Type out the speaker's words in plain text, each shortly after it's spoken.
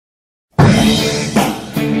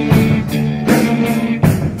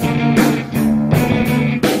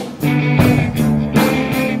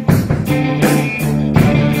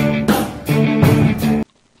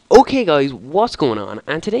Okay guys, what's going on?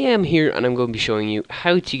 And today I'm here and I'm going to be showing you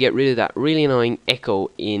how to get rid of that really annoying echo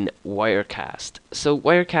in Wirecast. So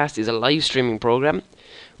Wirecast is a live streaming program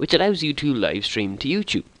which allows you to live stream to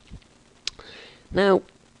YouTube. Now,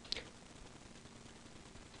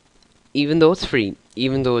 even though it's free,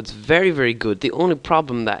 even though it's very good, the only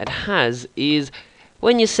problem that it has is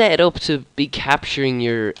when you set it up to be capturing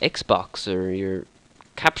your Xbox or your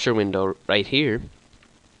capture window right here,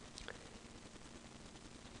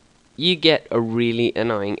 you get a really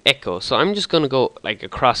annoying echo. So I'm just going to go like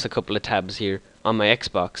across a couple of tabs here on my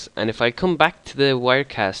Xbox, and if I come back to the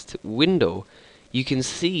Wirecast window, you can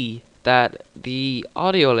see that the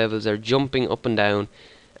audio levels are jumping up and down,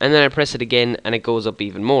 and then I press it again and it goes up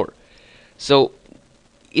even more. So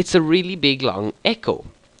it's a really big long echo,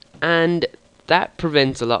 and that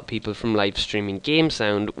prevents a lot of people from live streaming game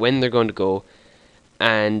sound when they're going to go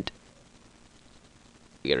and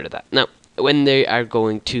get rid of that. Now, when they are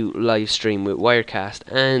going to live stream with Wirecast,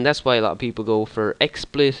 and that's why a lot of people go for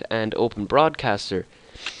XSplit and Open Broadcaster.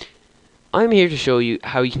 I'm here to show you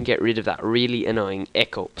how you can get rid of that really annoying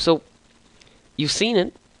echo. So you've seen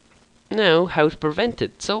it, now how to prevent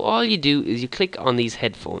it. So all you do is you click on these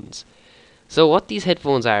headphones. So what these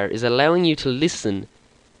headphones are is allowing you to listen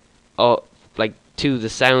like to the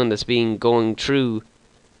sound that's being going through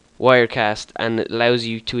Wirecast, and it allows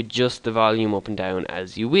you to adjust the volume up and down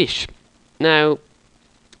as you wish. Now,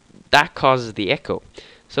 that causes the echo.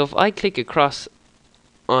 So if I click across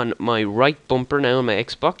on my right bumper now on my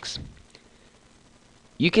Xbox,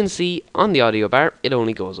 you can see on the audio bar it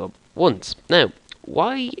only goes up once. Now,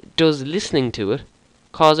 why does listening to it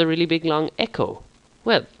cause a really big long echo?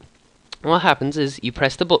 Well, what happens is you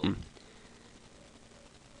press the button.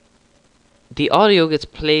 The audio gets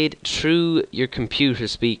played through your computer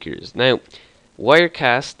speakers. Now,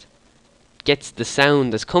 Wirecast gets the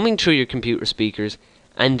sound that's coming through your computer speakers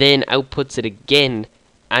and then outputs it again,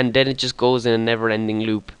 and then it just goes in a never-ending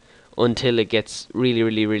loop until it gets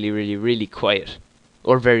really quiet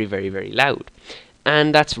or very loud,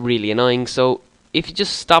 and that's really annoying. So if you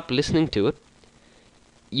just stop listening to it,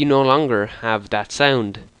 you no longer have that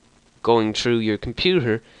sound going through your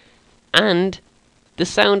computer, and the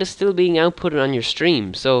sound is still being outputted on your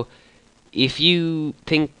stream. So if you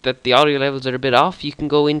think that the audio levels are a bit off, you can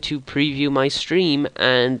go into preview my stream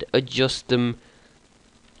and adjust them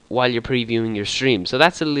while you're previewing your stream. So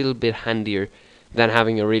that's a little bit handier than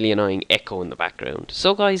having a really annoying echo in the background.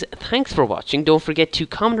 So guys, thanks for watching. Don't forget to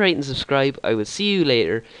comment, rate and subscribe. I will see you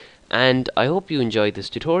later, and I hope you enjoyed this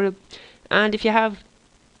tutorial. And if you have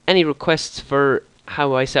any requests for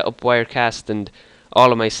how I set up Wirecast and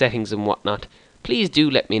all of my settings and whatnot, please do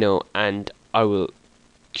let me know and I will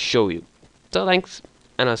show you. So thanks,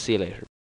 and I'll see you later.